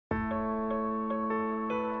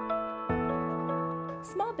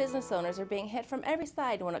Small business owners are being hit from every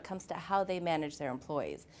side when it comes to how they manage their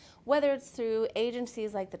employees, whether it's through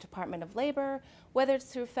agencies like the Department of Labor, whether it's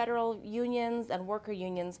through federal unions and worker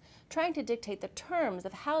unions trying to dictate the terms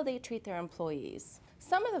of how they treat their employees.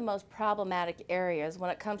 Some of the most problematic areas when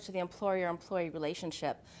it comes to the employer-employee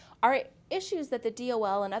relationship are issues that the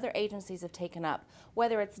DOL and other agencies have taken up,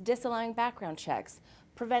 whether it's disallowing background checks,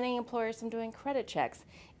 preventing employers from doing credit checks,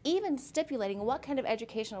 even stipulating what kind of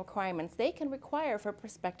educational requirements they can require for a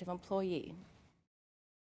prospective employee.